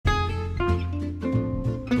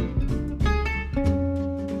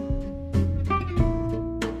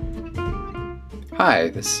Hi,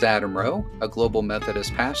 this is Adam Rowe, a global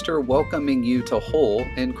Methodist pastor, welcoming you to Whole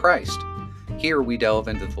in Christ. Here we delve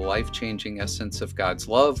into the life-changing essence of God's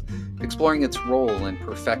love, exploring its role in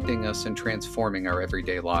perfecting us and transforming our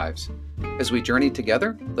everyday lives. As we journey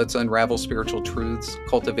together, let's unravel spiritual truths,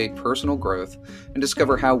 cultivate personal growth, and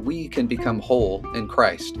discover how we can become whole in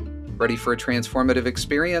Christ. Ready for a transformative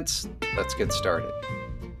experience? Let's get started.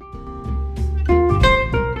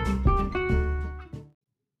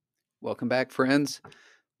 Welcome back, friends.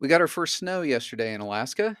 We got our first snow yesterday in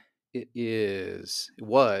Alaska. It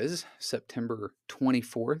was September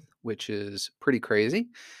 24th, which is pretty crazy.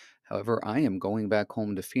 However, I am going back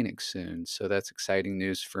home to Phoenix soon, so that's exciting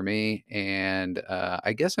news for me. And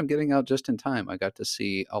I guess I'm getting out just in time. I got to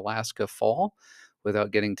see Alaska fall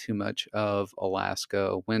without getting too much of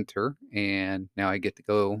Alaska winter, and now I get to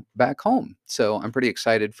go back home. So I'm pretty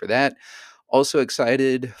excited for that. Also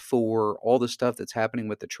excited for all the stuff that's happening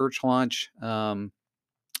with the church launch.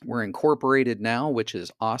 We're incorporated now, which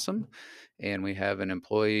is awesome. And we have an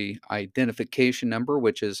employee identification number,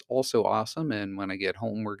 which is also awesome. And when I get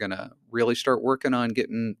home, we're going to really start working on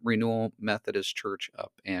getting Renewal Methodist Church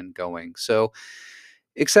up and going. So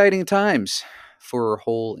exciting times for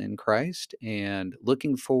Whole in Christ, and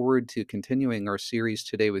looking forward to continuing our series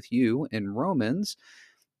today with you in Romans.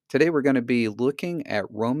 Today we're going to be looking at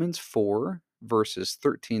Romans 4, verses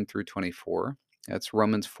 13 through 24. That's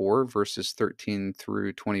Romans 4, verses 13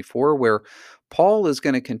 through 24, where Paul is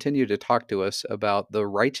going to continue to talk to us about the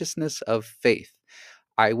righteousness of faith.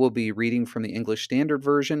 I will be reading from the English Standard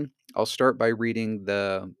Version. I'll start by reading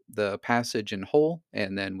the passage in whole,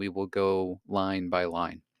 and then we will go line by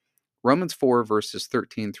line. Romans 4, verses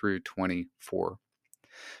 13 through 24.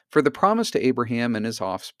 For the promise to Abraham and his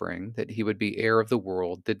offspring that he would be heir of the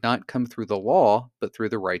world did not come through the law, but through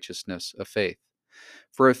the righteousness of faith.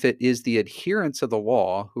 For if it is the adherents of the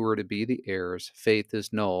law who are to be the heirs, faith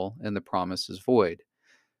is null and the promise is void.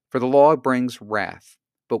 For the law brings wrath,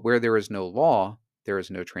 but where there is no law, there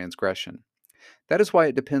is no transgression. That is why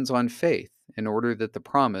it depends on faith, in order that the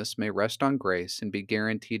promise may rest on grace and be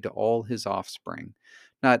guaranteed to all his offspring,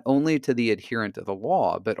 not only to the adherent of the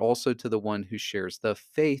law, but also to the one who shares the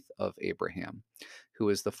faith of Abraham, who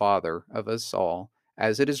is the father of us all.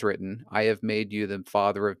 As it is written, I have made you the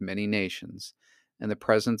father of many nations, in the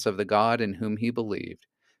presence of the God in whom he believed,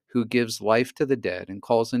 who gives life to the dead and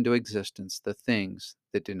calls into existence the things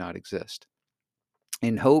that do not exist.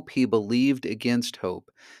 In hope he believed against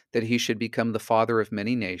hope, that he should become the father of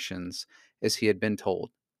many nations, as he had been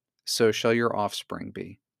told, so shall your offspring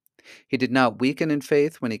be. He did not weaken in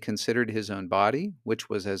faith when he considered his own body, which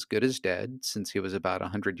was as good as dead, since he was about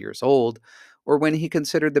 100 years old, or when he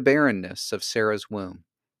considered the barrenness of Sarah's womb.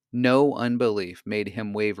 No unbelief made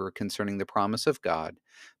him waver concerning the promise of God,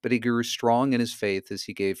 but he grew strong in his faith as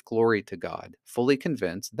he gave glory to God, fully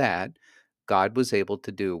convinced that God was able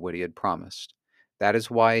to do what he had promised. That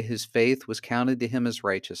is why his faith was counted to him as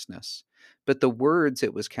righteousness. But the words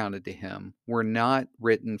it was counted to him were not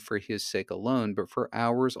written for his sake alone, but for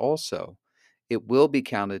ours also. It will be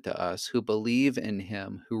counted to us who believe in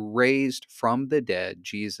him who raised from the dead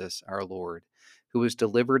Jesus our Lord, who was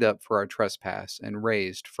delivered up for our trespass and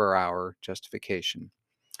raised for our justification.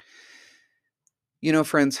 You know,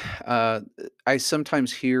 friends, I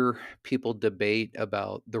sometimes hear people debate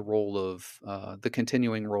about the role of the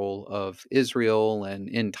continuing role of Israel and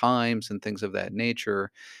end times and things of that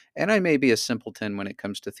nature. And I may be a simpleton when it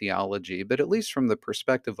comes to theology, but at least from the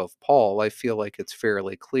perspective of Paul, I feel like it's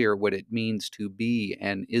fairly clear what it means to be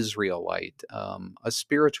an Israelite, a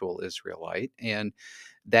spiritual Israelite. And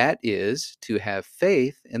that is to have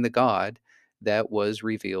faith in the God that was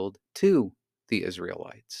revealed to the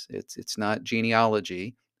Israelites. It's not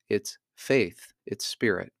genealogy, it's faith, it's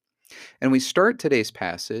spirit. And we start today's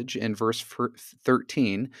passage in verse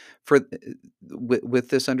 13 with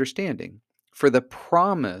this understanding. For the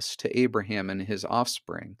promise to Abraham and his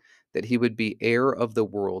offspring that he would be heir of the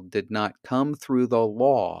world did not come through the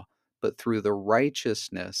law, but through the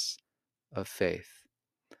righteousness of faith.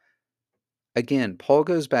 Again, Paul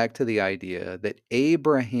goes back to the idea that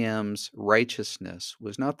Abraham's righteousness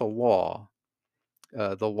was not the law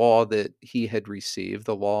that he had received,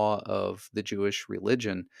 the law of the Jewish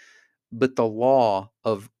religion, but the law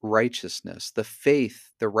of righteousness, the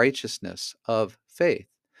faith, the righteousness of faith.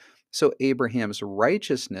 So Abraham's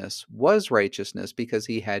righteousness was righteousness because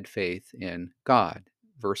he had faith in God.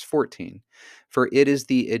 Verse 14, for it is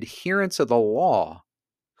the adherents of the law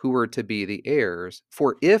who are to be the heirs.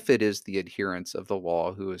 For if it is the adherents of the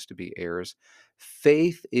law who is to be heirs,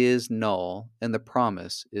 faith is null and the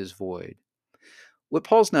promise is void. What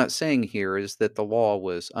Paul's not saying here is that the law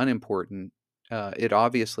was unimportant, It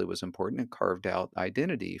obviously was important. It carved out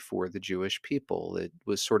identity for the Jewish people. It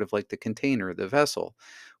was sort of like the container, the vessel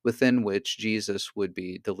within which Jesus would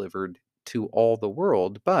be delivered to all the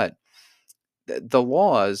world. But the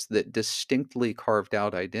laws that distinctly carved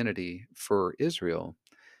out identity for Israel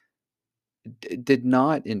did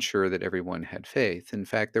not ensure that everyone had faith. In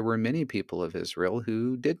fact, there were many people of Israel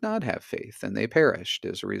who did not have faith, and they perished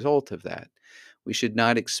as a result of that. We should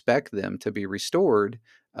not expect them to be restored.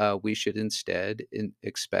 We should instead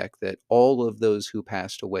expect that all of those who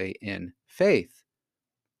passed away in faith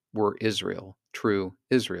were Israel, true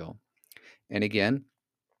Israel. And again,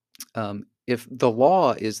 if the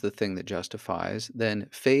law is the thing that justifies, then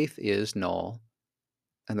faith is null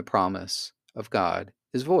and the promise of God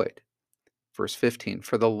is void. Verse 15,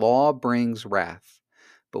 for the law brings wrath,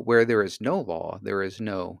 but where there is no law, there is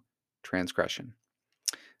no transgression.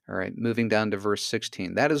 All right, moving down to verse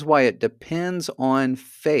 16. That is why it depends on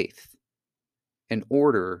faith in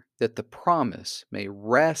order that the promise may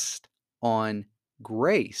rest on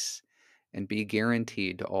grace and be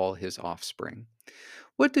guaranteed to all his offspring.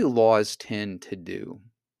 What do laws tend to do?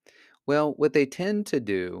 Well, what they tend to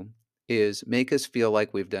do is make us feel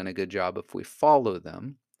like we've done a good job if we follow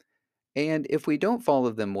them. And if we don't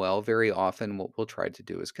follow them well, very often what we'll try to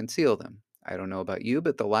do is conceal them. I don't know about you,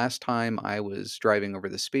 but the last time I was driving over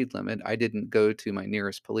the speed limit, I didn't go to my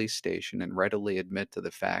nearest police station and readily admit to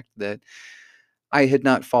the fact that I had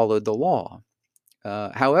not followed the law.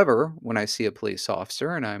 However, when I see a police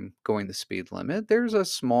officer and I'm going the speed limit, there's a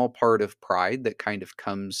small part of pride that kind of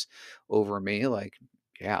comes over me like,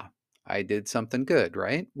 yeah, I did something good,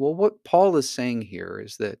 right? Well, what Paul is saying here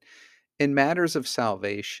is that in matters of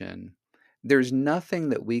salvation, there's nothing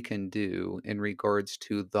that we can do in regards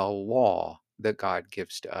to the law that God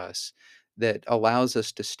gives to us that allows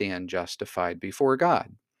us to stand justified before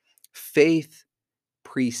God. Faith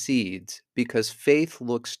precedes because faith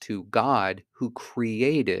looks to God who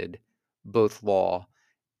created both law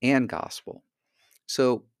and gospel.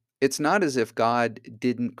 So it's not as if God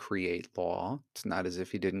didn't create law. It's not as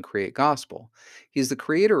if he didn't create gospel. He's the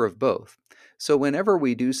creator of both. So whenever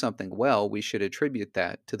we do something well, we should attribute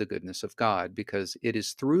that to the goodness of God because it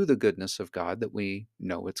is through the goodness of God that we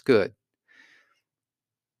know it's good.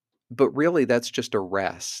 But really, that's just a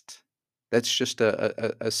rest. That's just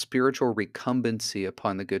a spiritual recumbency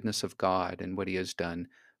upon the goodness of God and what he has done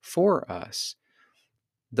for us.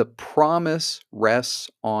 The promise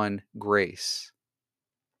rests on grace.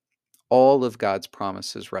 All of God's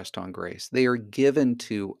promises rest on grace. They are given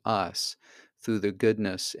to us through the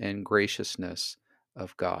goodness and graciousness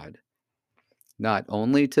of God, not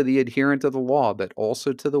only to the adherent of the law, but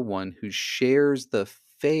also to the one who shares the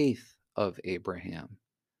faith of Abraham.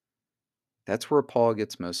 That's where Paul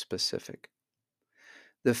gets most specific.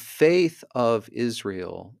 The faith of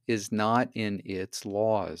Israel is not in its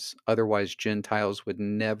laws. Otherwise, Gentiles would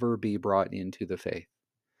never be brought into the faith.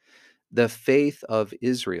 The faith of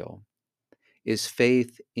Israel is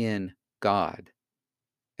faith in God.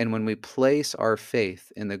 And when we place our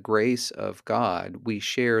faith in the grace of God, we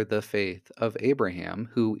share the faith of Abraham,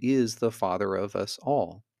 who is the father of us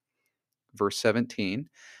all. Verse 17,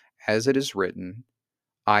 as it is written,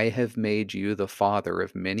 I have made you the father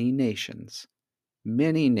of many nations,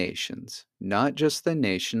 not just the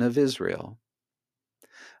nation of Israel.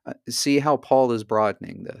 See how Paul is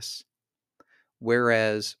broadening this.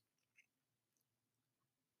 Whereas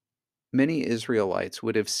many Israelites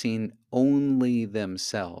would have seen only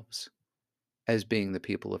themselves as being the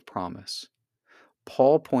people of promise,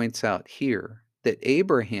 Paul points out here that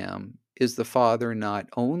Abraham is the father not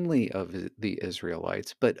only of the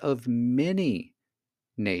Israelites, but of many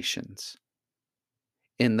nations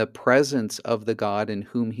in the presence of the God in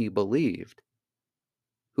whom he believed,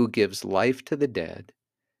 who gives life to the dead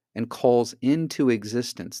and calls into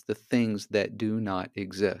existence the things that do not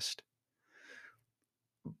exist.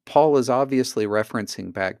 Paul is obviously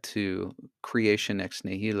referencing back to creation ex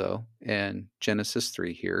nihilo and Genesis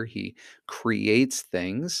 3 here. He creates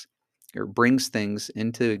things or brings things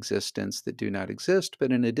into existence that do not exist.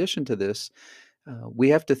 But in addition to this, we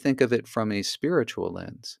have to think of it from a spiritual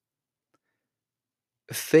lens.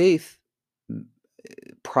 Faith,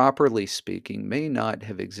 properly speaking, may not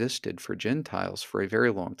have existed for Gentiles for a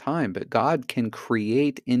very long time, but God can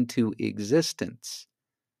create into existence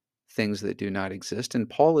things that do not exist. And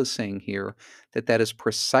Paul is saying here that that is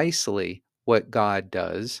precisely what God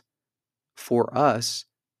does for us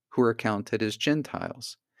who are counted as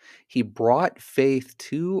Gentiles. He brought faith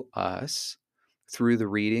to us through the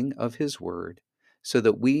reading of his word so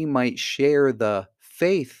that we might share the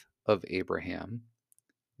faith of Abraham,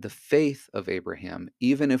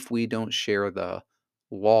 even if we don't share the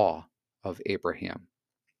law of Abraham.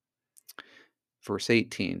 Verse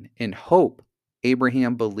 18, in hope,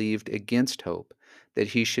 Abraham believed against hope that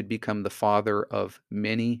he should become the father of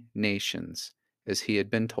many nations, as he had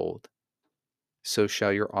been told, so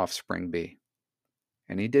shall your offspring be.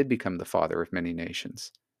 And he did become the father of many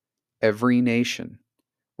nations. Every nation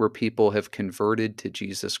where people have converted to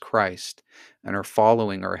Jesus Christ and are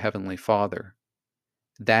following our Heavenly Father,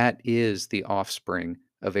 that is the offspring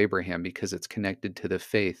of Abraham because it's connected to the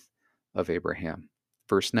faith of Abraham.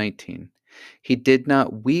 Verse 19, he did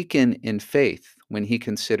not weaken in faith when he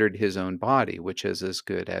considered his own body, which is as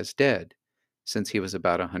good as dead, since he was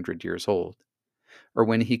about 100 years old, or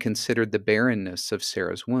when he considered the barrenness of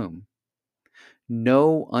Sarah's womb.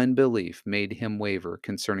 No unbelief made him waver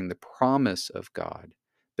concerning the promise of God,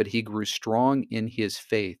 but he grew strong in his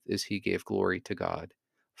faith as he gave glory to God,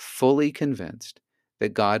 fully convinced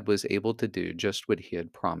that God was able to do just what he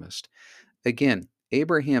had promised. Again,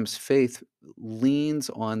 Abraham's faith leans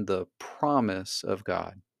on the promise of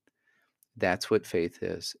God. That's what faith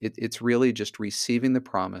is. It's really just receiving the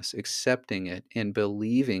promise, accepting it, and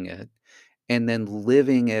believing it, and then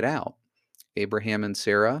living it out. Abraham and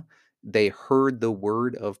Sarah, they heard the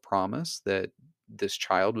word of promise that this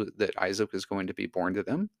child, that Isaac was going to be born to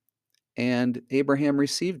them, and Abraham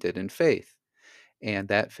received it in faith. And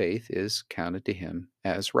that faith is counted to him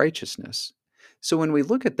as righteousness. So when we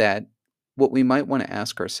look at that, what we might want to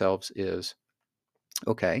ask ourselves is,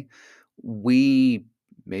 okay, we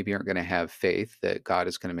maybe aren't going to have faith that God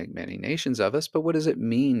is going to make many nations of us, but what does it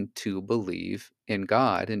mean to believe in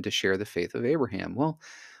God and to share the faith of Abraham? Well,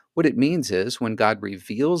 what it means is when God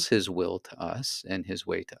reveals his will to us and his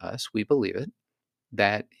way to us, we believe it.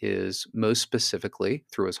 That is most specifically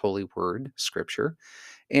through his holy word, scripture.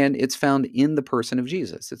 And it's found in the person of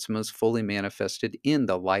Jesus. It's most fully manifested in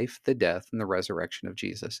the life, the death, and the resurrection of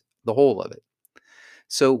Jesus, the whole of it.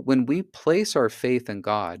 So when we place our faith in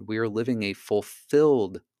God, we are living a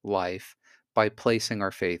fulfilled life by placing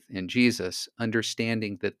our faith in Jesus,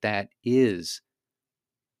 understanding that that is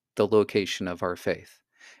the location of our faith.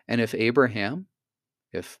 And if Abraham,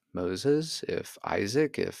 if Moses, if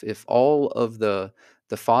Isaac, if all of the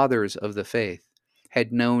fathers of the faith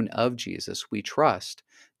had known of Jesus, we trust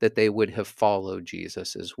that they would have followed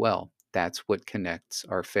Jesus as well. That's what connects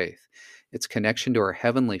our faith. It's connection to our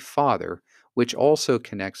Heavenly Father, which also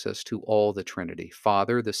connects us to all the Trinity,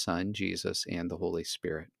 Father, the Son, Jesus, and the Holy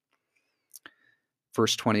Spirit.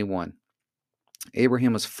 Verse 21,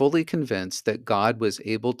 Abraham was fully convinced that God was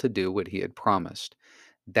able to do what he had promised.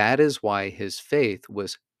 That is why his faith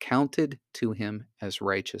was counted to him as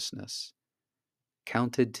righteousness.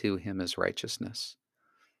 Counted to him as righteousness.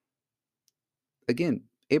 Again,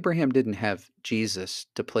 Abraham didn't have Jesus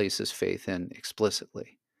to place his faith in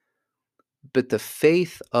explicitly. But the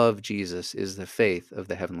faith of Jesus is the faith of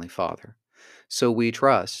the Heavenly Father. So we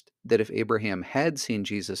trust that if Abraham had seen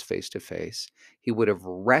Jesus face to face, he would have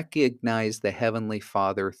recognized the Heavenly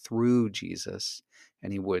Father through Jesus,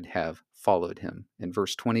 and he would have followed him. In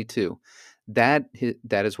verse 22, that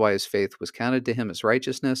is why his faith was counted to him as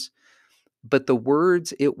righteousness. But the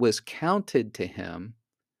words "it was counted to him"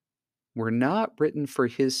 were not written for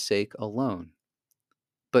his sake alone,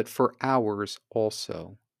 but for ours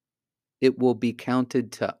also. It will be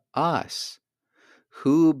counted to us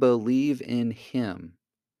who believe in him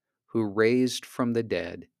who raised from the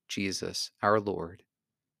dead Jesus, our Lord,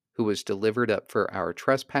 who was delivered up for our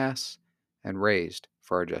trespass and raised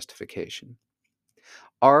for our justification.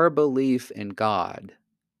 Our belief in God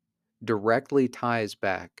directly ties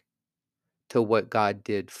back to what God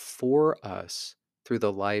did for us through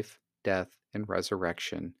the life, death, and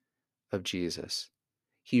resurrection of Jesus.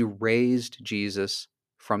 He raised Jesus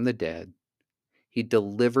from the dead. He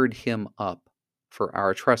delivered him up for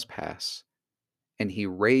our trespass, and he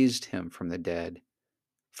raised him from the dead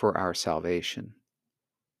for our salvation.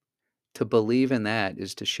 To believe in that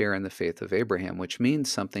is to share in the faith of Abraham, which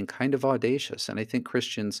means something kind of audacious. And I think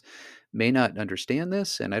Christians may not understand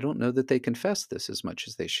this, and I don't know that they confess this as much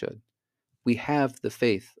as they should. We have the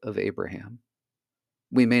faith of Abraham.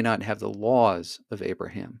 We may not have the laws of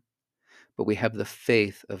Abraham, but we have the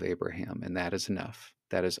faith of Abraham, and that is enough.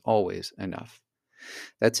 That is always enough.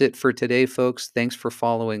 That's it for today, folks. Thanks for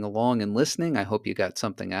following along and listening. I hope you got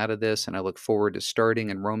something out of this, and I look forward to starting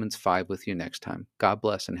in Romans 5 with you next time. God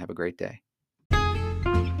bless and have a great day.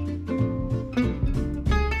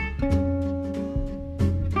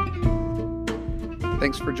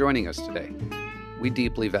 Thanks for joining us today. We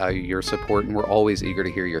deeply value your support, and we're always eager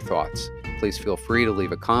to hear your thoughts. Please feel free to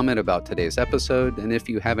leave a comment about today's episode, and if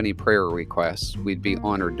you have any prayer requests, we'd be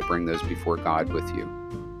honored to bring those before God with you.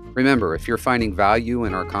 Remember, if you're finding value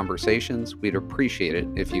in our conversations, we'd appreciate it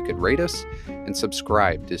if you could rate us and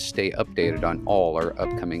subscribe to stay updated on all our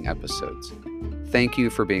upcoming episodes. Thank you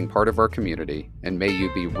for being part of our community, and may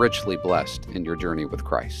you be richly blessed in your journey with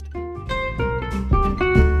Christ.